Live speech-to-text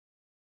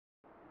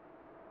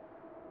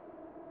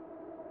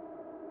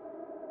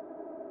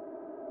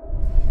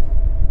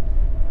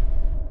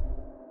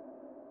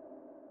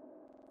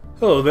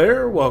Hello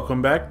there, welcome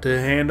back to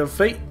Hand of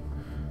Fate.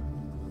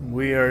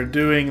 We are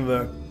doing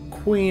the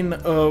Queen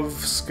of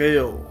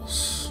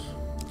Scales.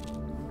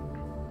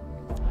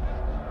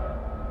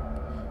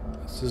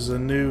 This is a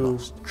new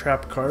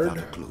trap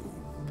card.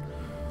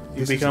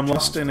 You become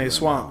lost in a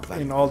swamp.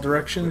 In all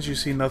directions you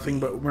see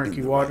nothing but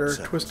murky water,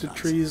 twisted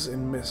trees,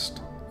 and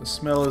mist. The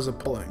smell is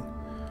appalling.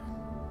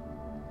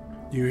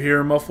 You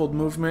hear muffled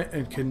movement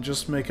and can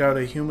just make out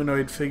a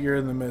humanoid figure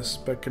in the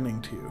mist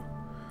beckoning to you.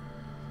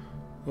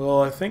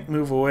 Well, I think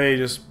move away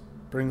just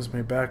brings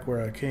me back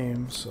where I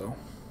came, so...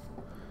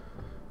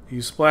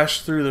 You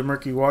splash through the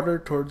murky water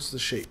towards the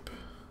shape.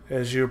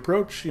 As you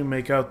approach, you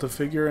make out the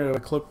figure of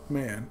a cloaked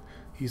man.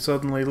 He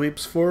suddenly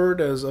leaps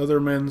forward as other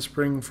men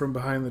spring from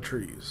behind the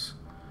trees.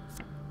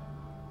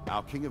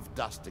 Our King of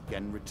Dust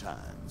again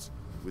returns,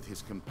 with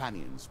his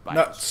companions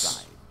by his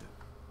side.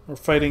 We're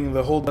fighting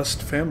the whole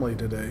Dust family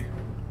today.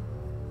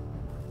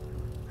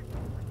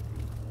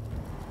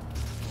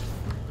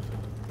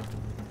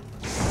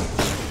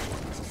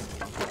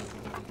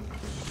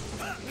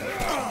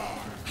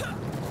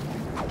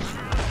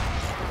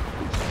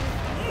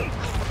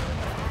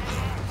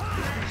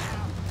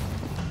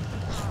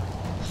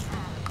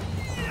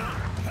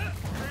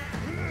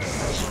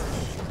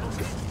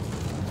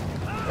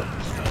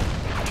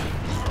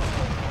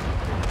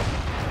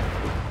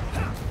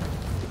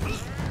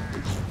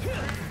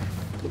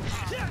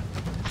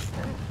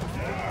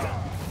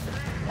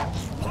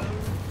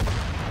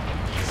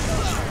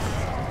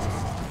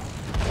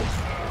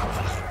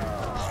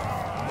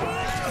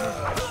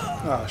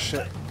 Oh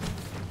shit.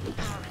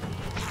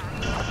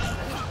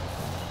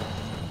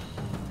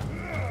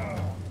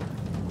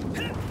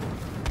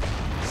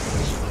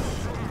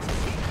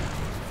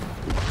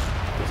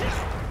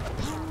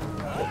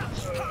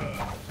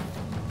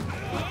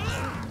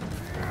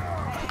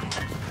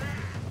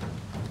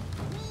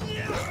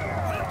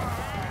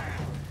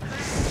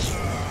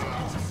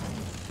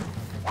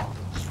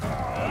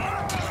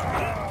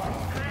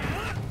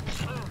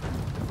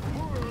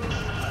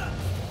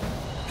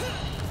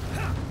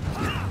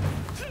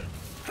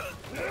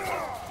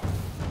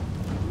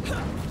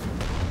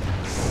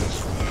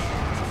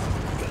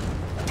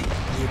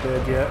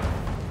 Dead yet.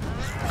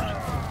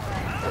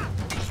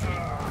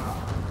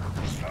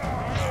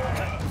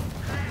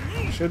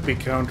 Should be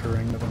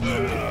countering, but I'm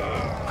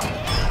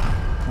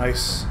not.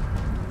 Nice.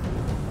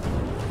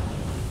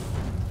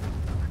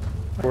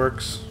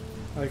 Works.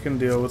 I can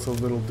deal with a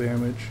little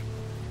damage.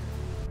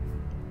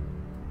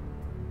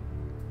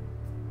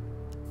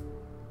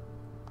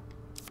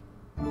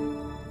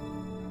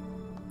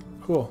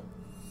 Cool.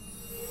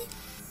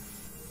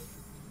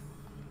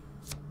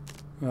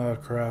 Oh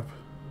crap.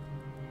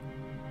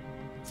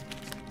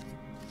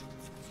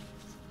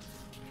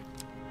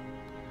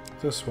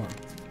 This one.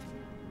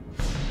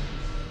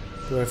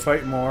 Do I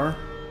fight more?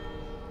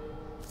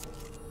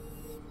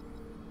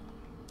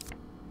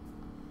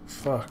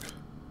 Fuck.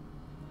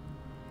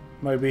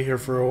 Might be here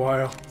for a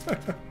while.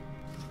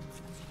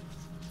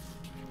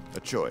 A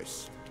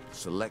choice.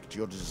 Select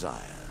your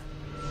desire.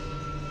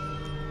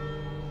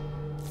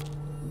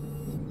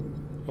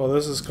 Well,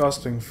 this is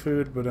costing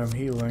food, but I'm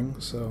healing,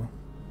 so...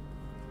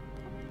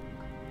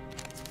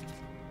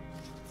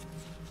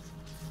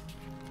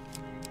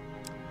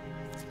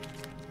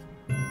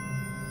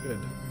 Good.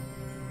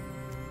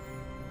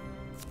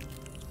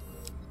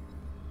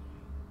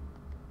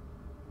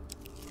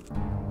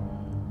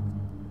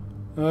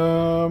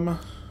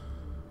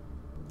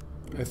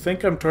 I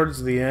think I'm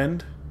towards the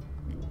end.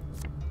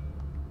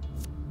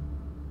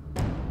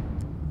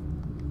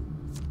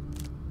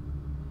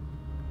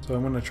 So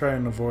I'm gonna try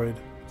and avoid.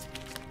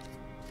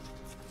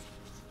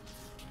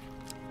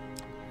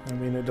 I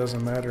mean, it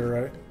doesn't matter,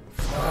 right?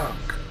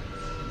 Fuck.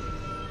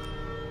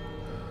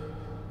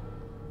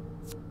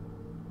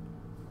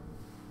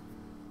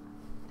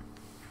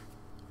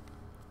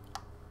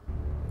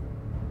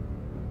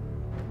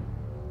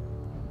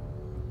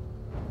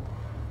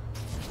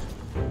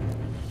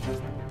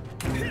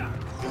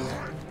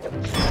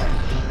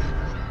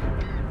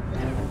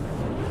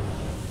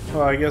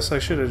 Oh, I guess I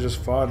should have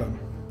just fought him.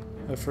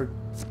 I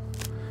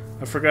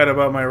forgot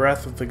about my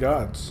Wrath of the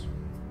Gods.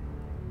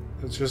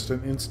 It's just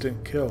an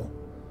instant kill.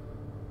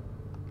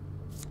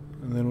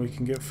 And then we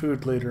can get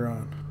food later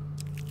on.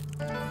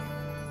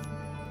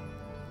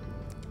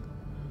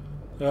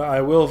 I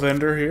will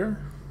vendor here.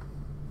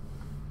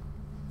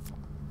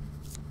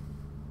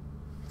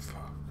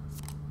 Fuck.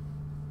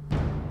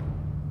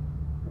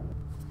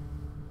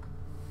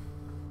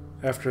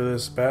 After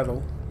this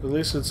battle, at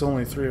least it's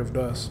only 3 of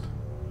dust.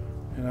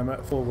 And I'm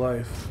at full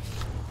life.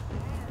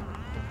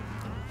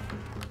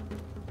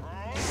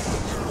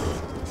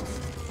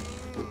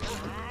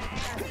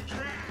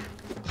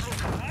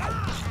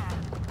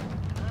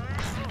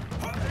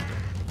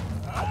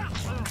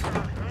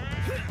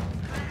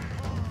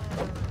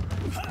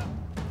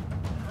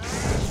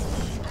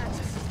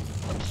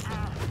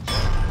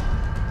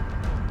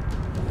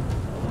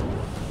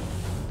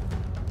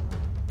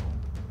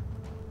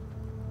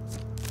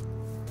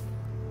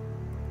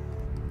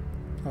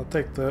 I'll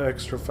take the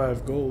extra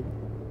 5 gold.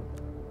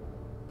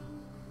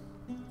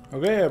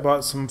 Okay, I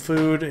bought some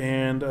food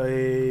and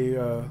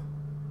a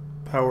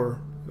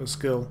a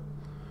skill.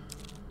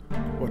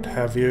 What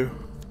have you?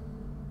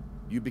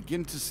 You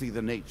begin to see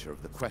the nature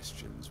of the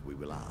questions we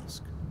will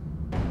ask.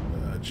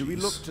 Do we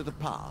look to the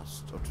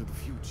past or to the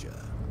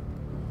future?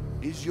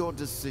 Is your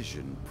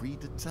decision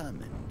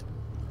predetermined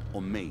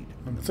or made?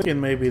 I'm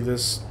thinking maybe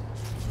this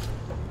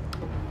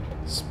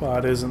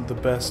spot isn't the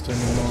best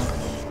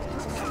anymore.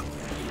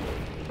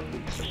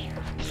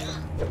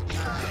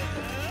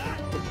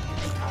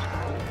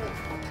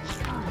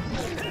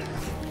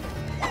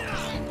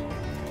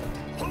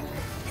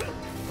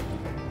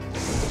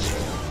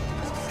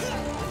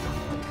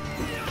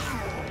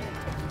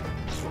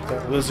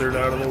 That lizard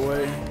out of the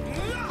way.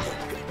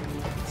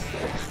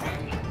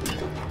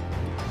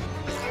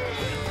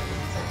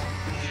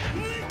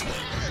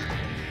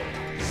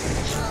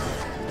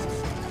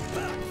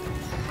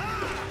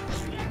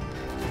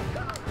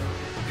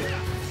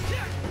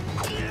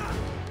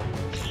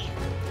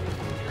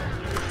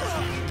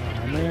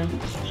 Oh man.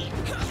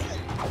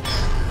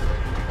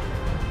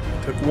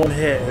 Took one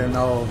hit and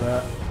all of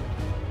that.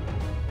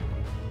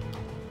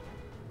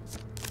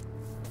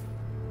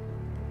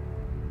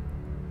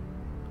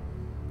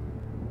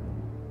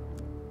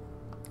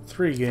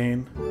 Three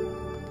gain.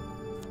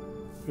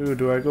 Ooh,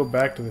 do I go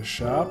back to the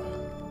shop?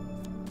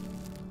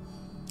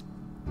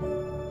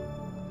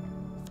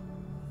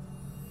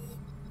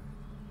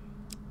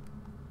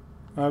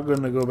 I'm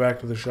gonna go back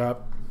to the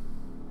shop.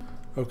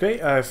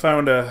 Okay, I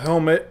found a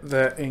helmet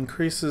that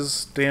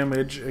increases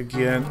damage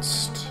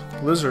against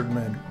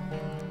lizardmen.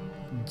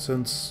 And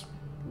since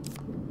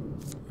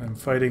I'm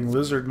fighting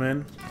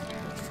lizardmen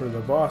for the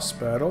boss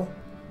battle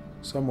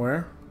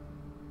somewhere,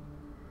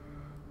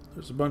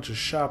 there's a bunch of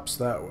shops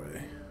that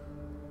way.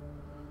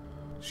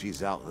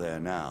 She's out there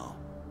now,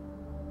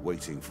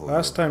 waiting for you.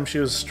 Last time she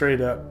was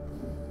straight up.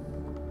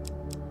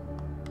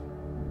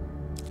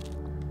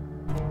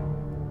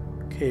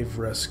 Cave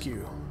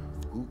rescue.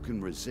 Who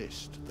can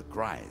resist the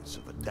cries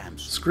of a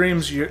damsel?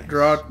 Screams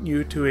draw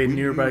you to a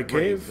nearby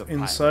cave.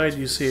 Inside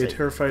you see a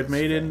terrified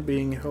maiden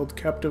being held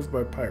captive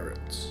by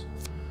pirates.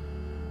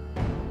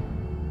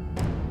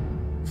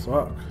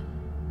 Fuck.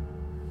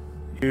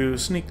 You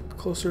sneak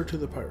closer to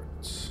the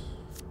pirates.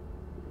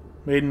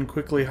 Maiden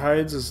quickly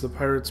hides as the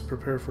pirates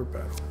prepare for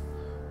battle.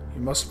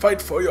 You must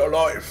fight for your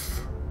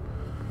life.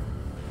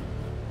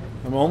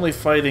 I'm only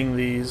fighting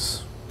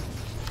these.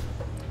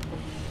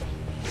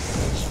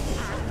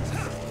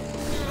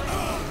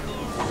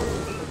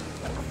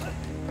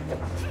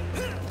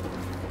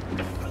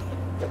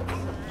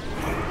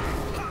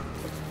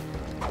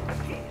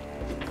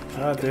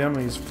 God damn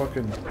these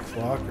fucking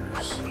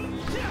blockers.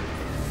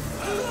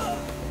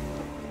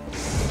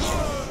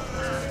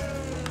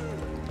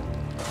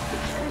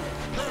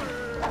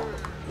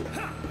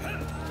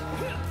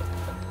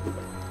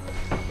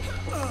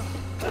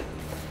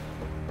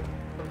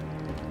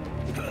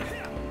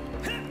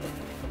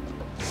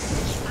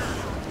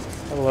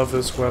 I love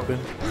this weapon.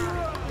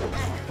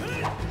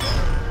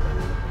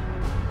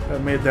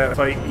 That made that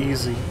fight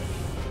easy.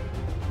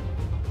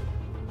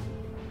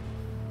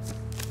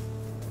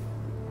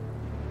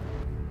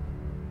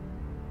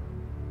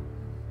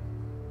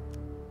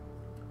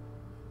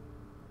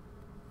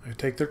 I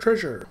take their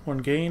treasure. One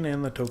gain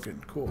and the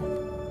token. Cool.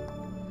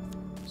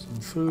 Some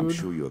food. I'm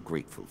sure you're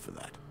grateful for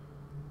that.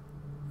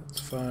 That's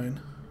fine.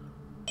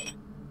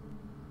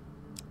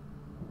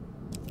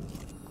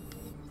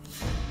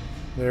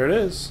 There it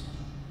is.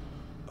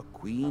 A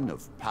queen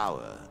of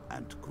power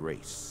and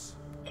grace.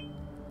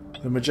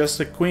 The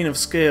majestic Queen of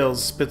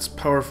Scales spits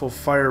powerful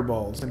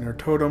fireballs, and her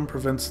totem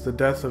prevents the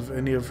death of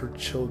any of her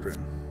children.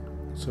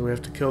 So we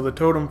have to kill the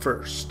totem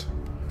first.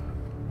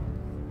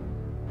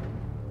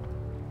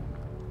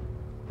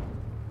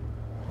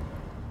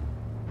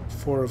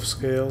 Four of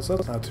Scales,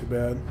 that's not too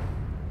bad.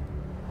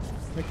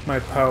 I think my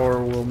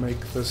power will make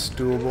this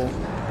doable.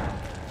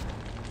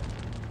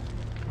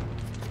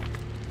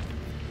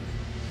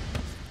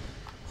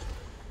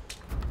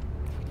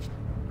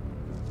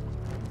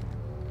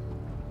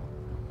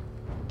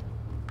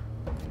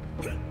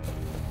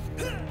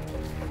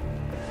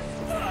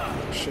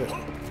 Shit.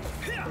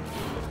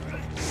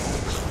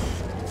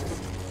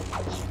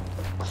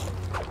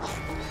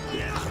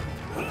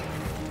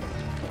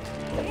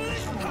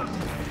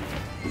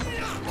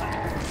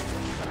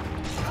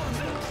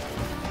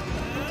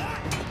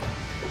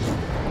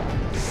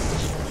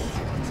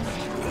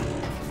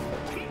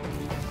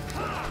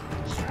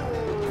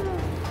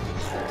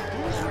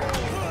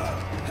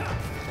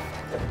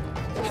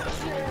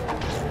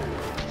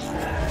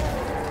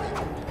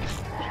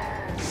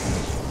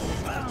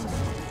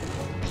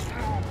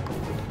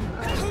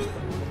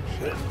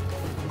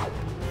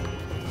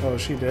 Oh,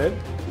 she did?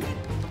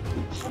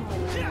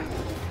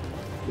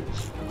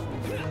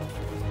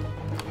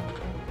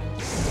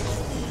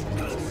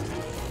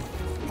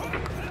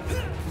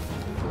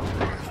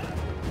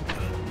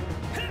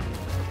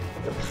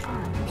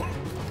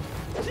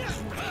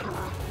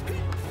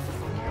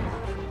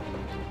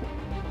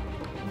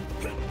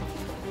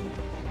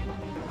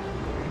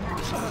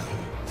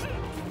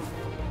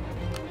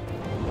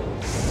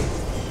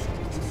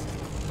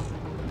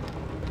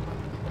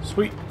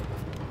 Sweet.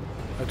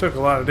 I took a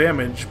lot of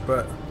damage,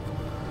 but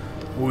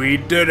we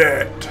did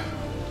it.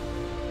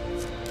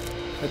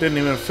 I didn't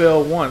even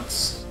fail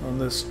once on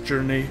this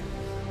journey.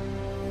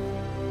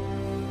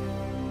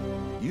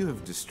 You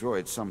have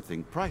destroyed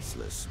something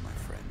priceless, my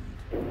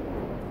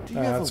friend. Do you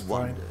ever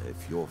wonder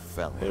if your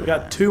fellow We've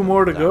got 2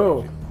 more to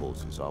go.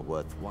 Causes are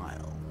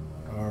worthwhile.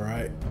 All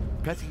right.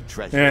 Petty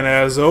treasures, and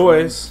as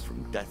always,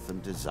 from death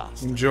and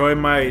disaster. Enjoy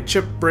my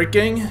chip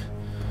breaking.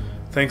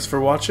 Thanks for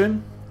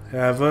watching.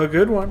 Have a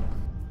good one.